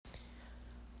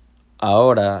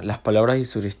Ahora, las palabras y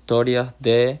sus historias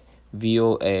de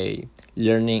VOA,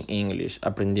 Learning English,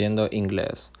 aprendiendo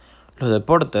inglés. Los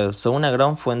deportes son una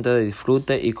gran fuente de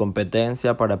disfrute y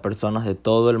competencia para personas de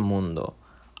todo el mundo.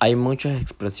 Hay muchas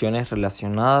expresiones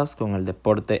relacionadas con el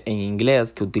deporte en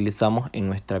inglés que utilizamos en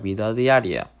nuestra vida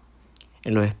diaria.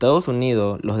 En los Estados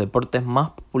Unidos, los deportes más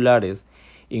populares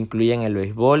incluyen el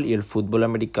béisbol y el fútbol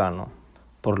americano.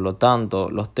 Por lo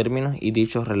tanto, los términos y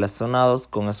dichos relacionados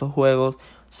con esos juegos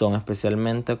son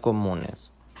especialmente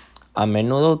comunes. A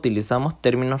menudo utilizamos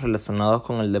términos relacionados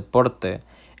con el deporte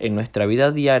en nuestra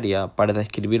vida diaria para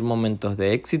describir momentos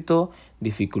de éxito,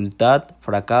 dificultad,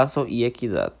 fracaso y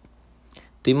equidad.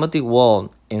 Timothy Wall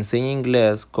enseña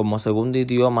inglés como segundo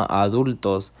idioma a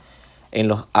adultos en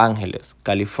Los Ángeles,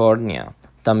 California.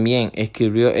 También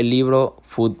escribió el libro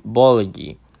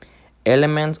Footballogy,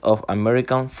 Elements of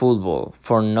American Football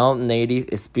for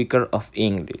Non-Native Speakers of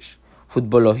English.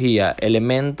 Futbología,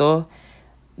 elementos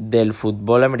del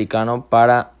fútbol americano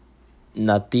para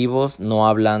nativos no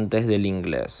hablantes del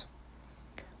inglés.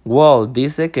 Wall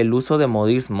dice que el uso de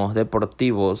modismos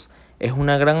deportivos es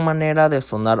una gran manera de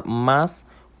sonar más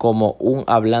como un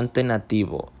hablante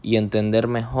nativo y entender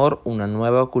mejor una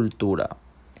nueva cultura.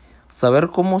 Saber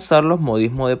cómo usar los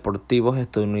modismos deportivos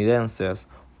estadounidenses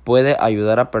puede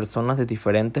ayudar a personas de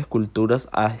diferentes culturas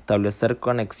a establecer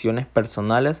conexiones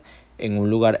personales en un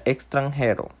lugar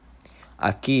extranjero.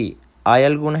 Aquí hay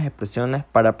algunas expresiones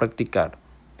para practicar.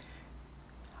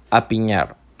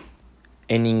 Apiñar.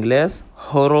 En inglés,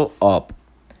 huddle up.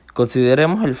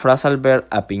 Consideremos el phrasal verb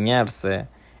apiñarse.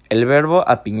 El verbo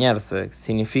apiñarse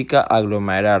significa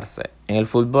aglomerarse. En el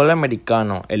fútbol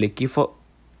americano, el equipo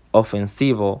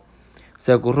ofensivo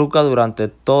se acurruca durante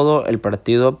todo el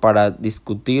partido para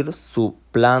discutir su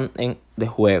plan de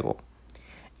juego.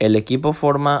 El equipo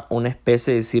forma una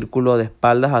especie de círculo de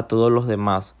espaldas a todos los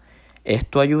demás.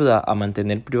 Esto ayuda a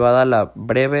mantener privada la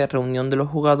breve reunión de los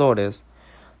jugadores.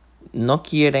 No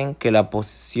quieren que la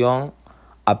oposición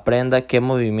aprenda qué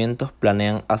movimientos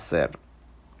planean hacer.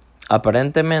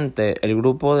 Aparentemente, el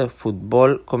grupo de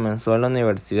fútbol comenzó en la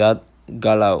Universidad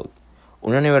Gallaudet,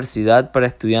 una universidad para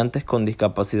estudiantes con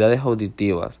discapacidades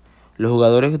auditivas. Los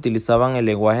jugadores utilizaban el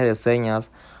lenguaje de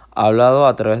señas hablado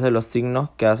a través de los signos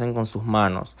que hacen con sus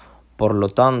manos. Por lo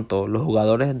tanto, los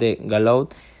jugadores de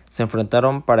Gallaudet se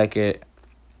enfrentaron para que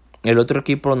el otro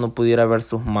equipo no pudiera ver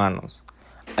sus manos.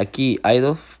 Aquí hay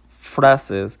dos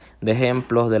frases de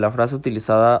ejemplos de la frase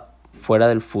utilizada fuera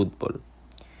del fútbol.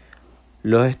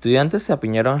 Los estudiantes se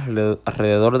apiñaron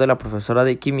alrededor de la profesora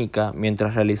de química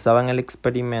mientras realizaban el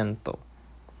experimento.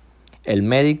 El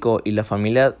médico y la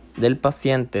familia del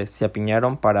paciente se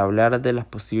apiñaron para hablar de los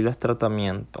posibles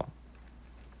tratamientos.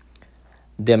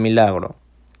 De milagro.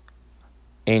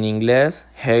 En inglés,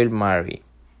 Hail Mary.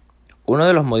 Uno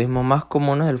de los modismos más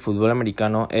comunes del fútbol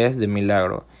americano es de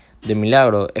milagro. De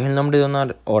milagro es el nombre de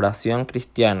una oración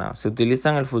cristiana. Se utiliza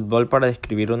en el fútbol para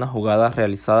describir una jugada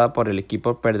realizada por el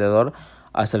equipo perdedor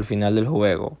hacia el final del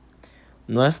juego.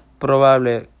 No es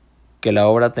probable que la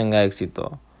obra tenga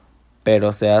éxito,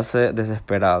 pero se hace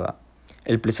desesperada.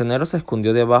 El prisionero se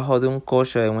escondió debajo de un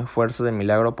coche en un esfuerzo de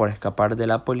milagro por escapar de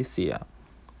la policía.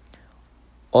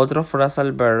 Otro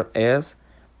phrasal verb es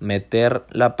meter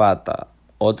la pata.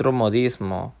 Otro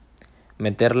modismo,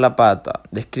 meter la pata,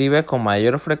 describe con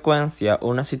mayor frecuencia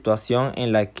una situación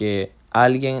en la que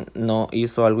alguien no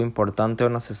hizo algo importante o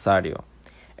necesario.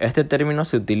 Este término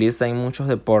se utiliza en muchos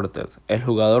deportes. El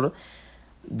jugador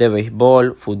de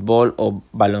béisbol, fútbol o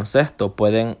baloncesto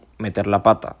pueden meter la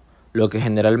pata, lo que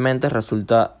generalmente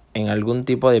resulta en algún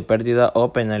tipo de pérdida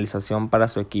o penalización para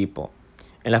su equipo.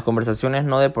 En las conversaciones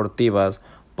no deportivas,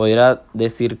 podría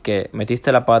decir que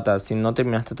metiste la pata si no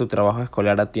terminaste tu trabajo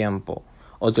escolar a tiempo,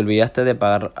 o te olvidaste de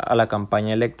pagar a la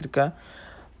campaña eléctrica,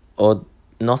 o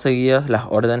no seguías las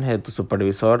órdenes de tu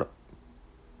supervisor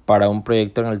para un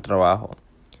proyecto en el trabajo.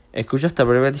 Escucha esta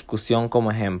breve discusión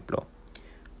como ejemplo.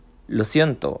 Lo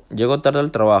siento, llego tarde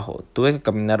al trabajo. Tuve que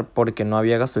caminar porque no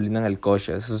había gasolina en el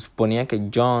coche. Se suponía que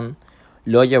John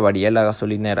lo llevaría a la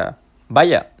gasolinera.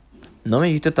 Vaya, ¿no me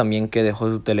dijiste también que dejó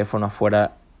su teléfono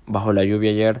afuera bajo la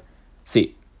lluvia ayer?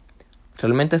 Sí,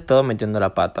 realmente he estado metiendo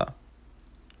la pata.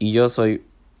 Y yo soy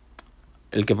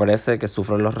el que parece que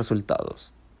sufre los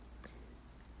resultados.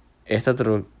 Esta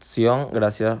traducción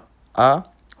gracias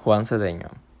a Juan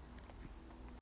Cedeño.